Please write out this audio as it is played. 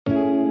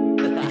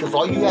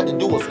Cause all you had to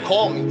do was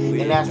call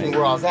me and ask me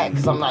where I was at,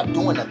 cause I'm not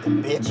doing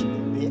nothing, bitch.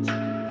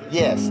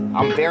 Yes,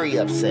 I'm very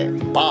upset.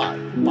 Bye.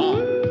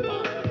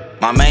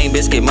 My main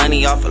bitch get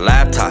money off a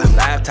laptop.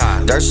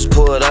 Dirts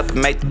pull it up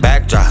and make the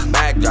back drop.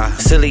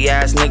 Silly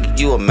ass nigga,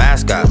 you a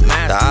mascot.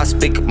 I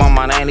speak up on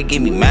my name to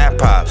give me mad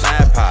props.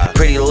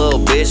 Pretty little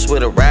bitch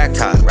with a rag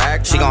top.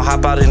 She gon'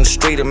 hop out in the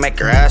street and make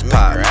her ass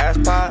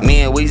pop.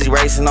 Me and Weezy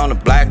racing on the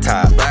black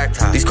top.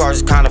 These cars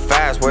is kinda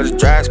fast, where the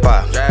drag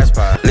spot?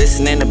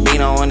 Listening to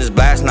Beano in his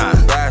blast nine.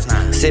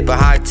 Sippin'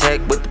 high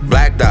tech with the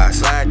black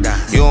dots.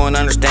 You don't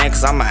understand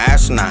cause I'm an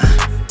astronaut.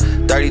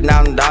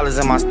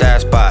 $30,000 in my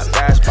stash spot.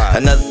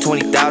 Another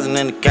 20,000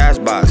 in the cash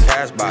box.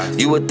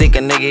 You would think a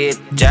nigga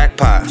hit the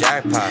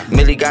jackpot.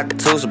 Millie got the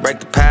tools to break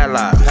the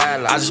padlock.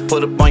 I just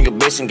put up on your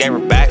bitch and gave her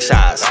back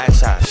shots.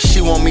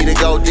 She want me to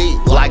go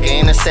deep like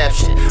an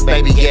interception.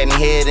 Baby getting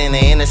hit in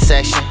the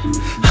intersection.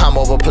 I'm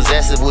over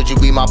possessive, would you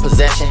be my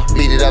possession?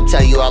 Beat it up,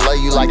 tell you I love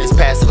you like it's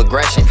passive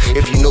aggression.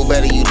 If you knew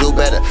better, you do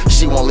better.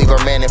 She won't leave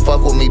her man and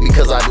fuck with me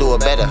because I do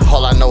it better.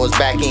 All I know is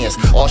back ends,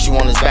 all she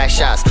want is back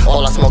shots.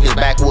 All I smoke is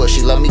backwoods,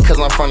 she love me cause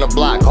I'm from the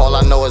block. All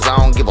I know is I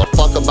don't give a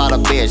fuck about a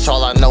bitch.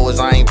 All I know is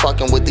I ain't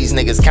fucking with these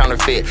niggas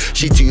counterfeit.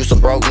 She too used to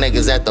broke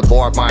niggas at the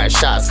bar buying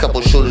shots.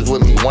 Couple shooters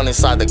with me, one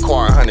inside the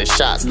car, 100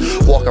 shots.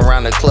 Walking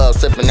around the club,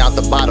 sipping out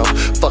the bottle.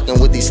 Fucking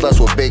with these sluts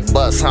with big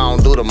butts, I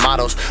don't do the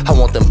models. I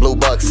want them blue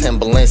bucks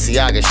and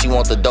Balenciaga. She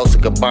want the Dolce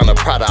Gabbana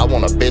Prada. I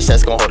want a bitch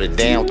that's gon' hold it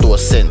down through a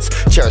sentence.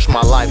 Cherish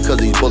my life cause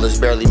these bullets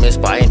barely miss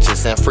by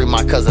inches. And free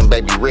my cousin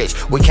baby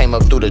Rich. We came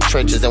up through the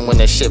trenches, and when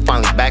that shit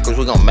finally backwards,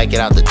 we gon' make it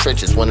out the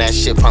trenches. When that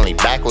shit finally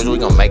backwards, we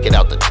gon' make it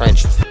out the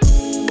trenches.